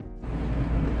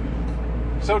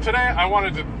So today I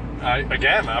wanted to,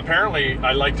 again, apparently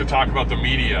I like to talk about the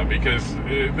media because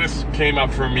this came up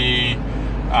for me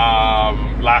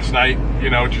last night,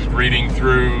 just reading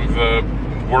through the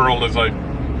world as I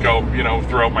go,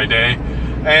 throughout my day.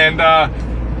 And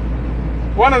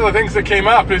one of the things that came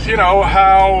up is,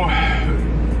 how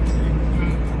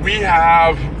we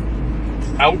have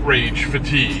outrage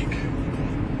fatigue.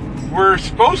 We're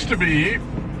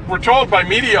told by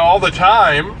media all the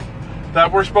time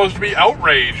that we're supposed to be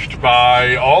outraged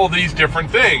by all these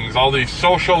different things, all these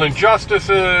social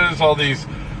injustices, all these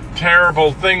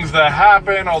terrible things that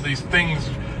happen, all these things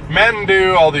men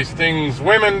do, all these things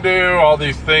women do, all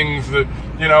these things that,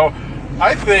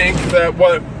 I think that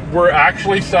what we're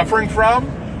actually suffering from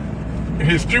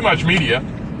is too much media.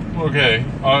 Okay,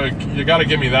 you got to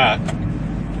give me that.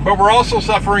 But we're also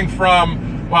suffering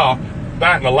from,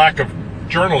 that and a lack of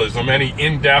journalism, any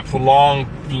in-depth,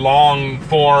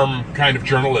 long-form kind of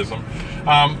journalism.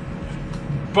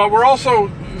 But we're also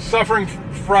suffering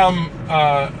from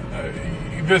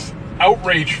this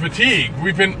outrage fatigue.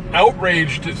 We've been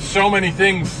outraged at so many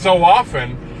things so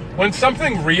often. When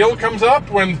something real comes up,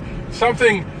 when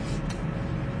something,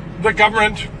 the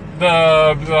government,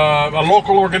 a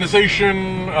local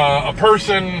organization, a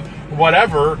person,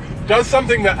 whatever, does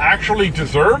something that actually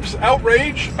deserves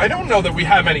outrage, I don't know that we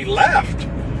have any left.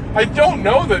 I don't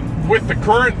know that with the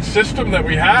current system that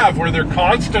we have, where they're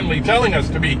constantly telling us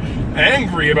to be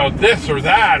angry about this or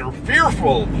that, or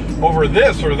fearful over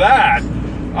this or that,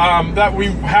 that we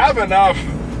have enough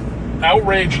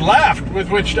outrage left with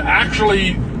which to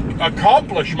actually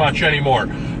accomplish much anymore.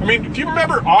 I mean, do you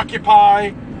remember Occupy?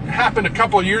 It happened a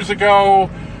couple of years ago.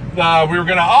 We were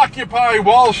going to occupy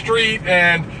Wall Street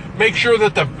and make sure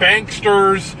that the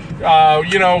banksters,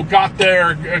 got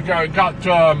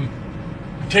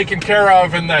taken care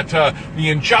of, and that the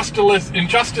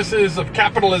injustices of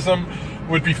capitalism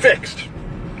would be fixed.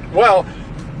 Well,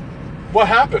 what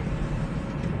happened?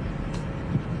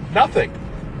 Nothing.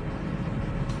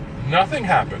 Nothing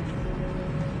happened.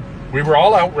 We were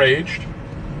all outraged.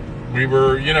 We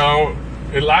were,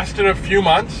 it lasted a few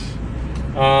months.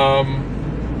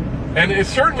 And it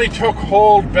certainly took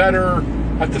hold better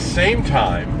at the same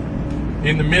time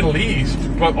in the Middle East,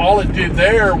 but all it did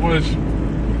there was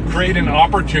create an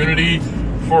opportunity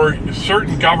for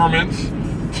certain governments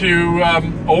to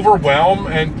overwhelm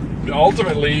and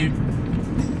ultimately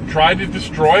try to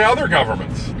destroy other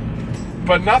governments.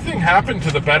 But nothing happened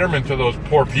to the betterment of those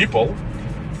poor people.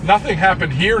 Nothing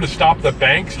happened here to stop the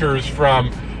banksters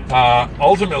from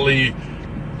ultimately,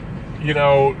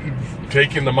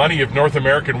 taking the money of North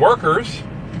American workers.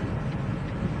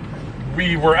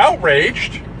 We were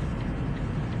outraged,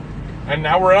 and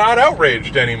now we're not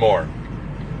outraged anymore.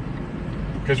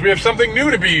 Because we have something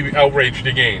new to be outraged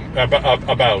again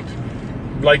about.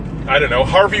 Like, I don't know,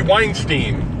 Harvey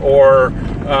Weinstein, or,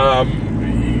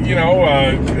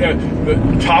 the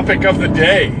topic of the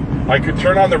day. I could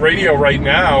turn on the radio right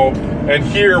now and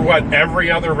hear what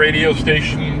every other radio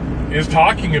station is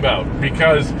talking about,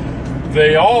 because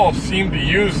they all seem to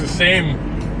use the same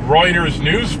Reuters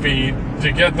news feed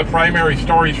to get the primary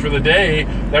stories for the day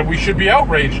that we should be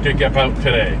outraged about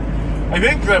today. I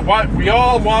think that what we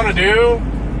all want to do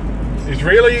is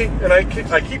really, and I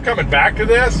keep coming back to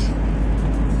this,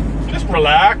 just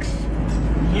relax,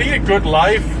 lead a good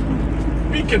life,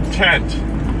 be content.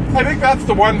 I think that's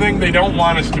the one thing they don't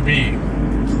want us to be,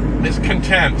 is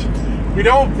content. They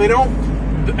don't,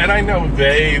 and I know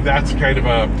that's kind of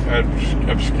a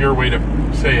obscure way to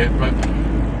say it, but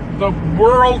the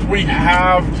world we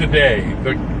have today,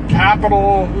 the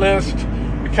capitalist,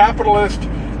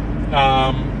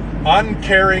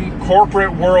 uncaring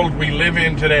corporate world we live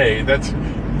in today, that's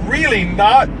really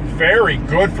not very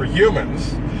good for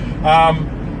humans,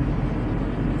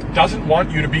 doesn't want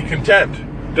you to be content,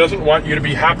 doesn't want you to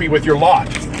be happy with your lot.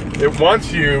 It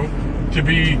wants you to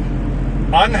be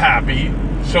unhappy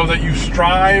so that you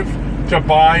strive to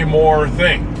buy more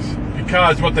things.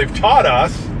 Because what they've taught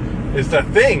us is that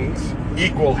things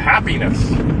equal happiness.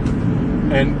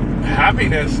 And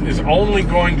happiness is only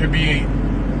going to be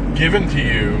given to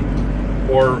you,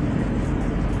 or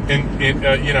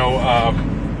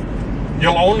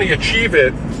you'll only achieve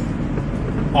it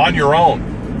on your own,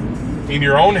 in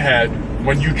your own head,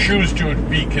 when you choose to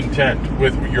be content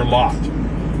with your lot.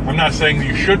 I'm not saying that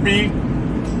you should be,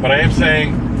 but I am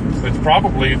saying that's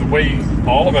probably the way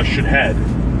all of us should head.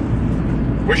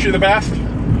 Wish you the best.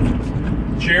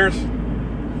 Cheers.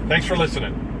 Thanks for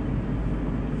listening.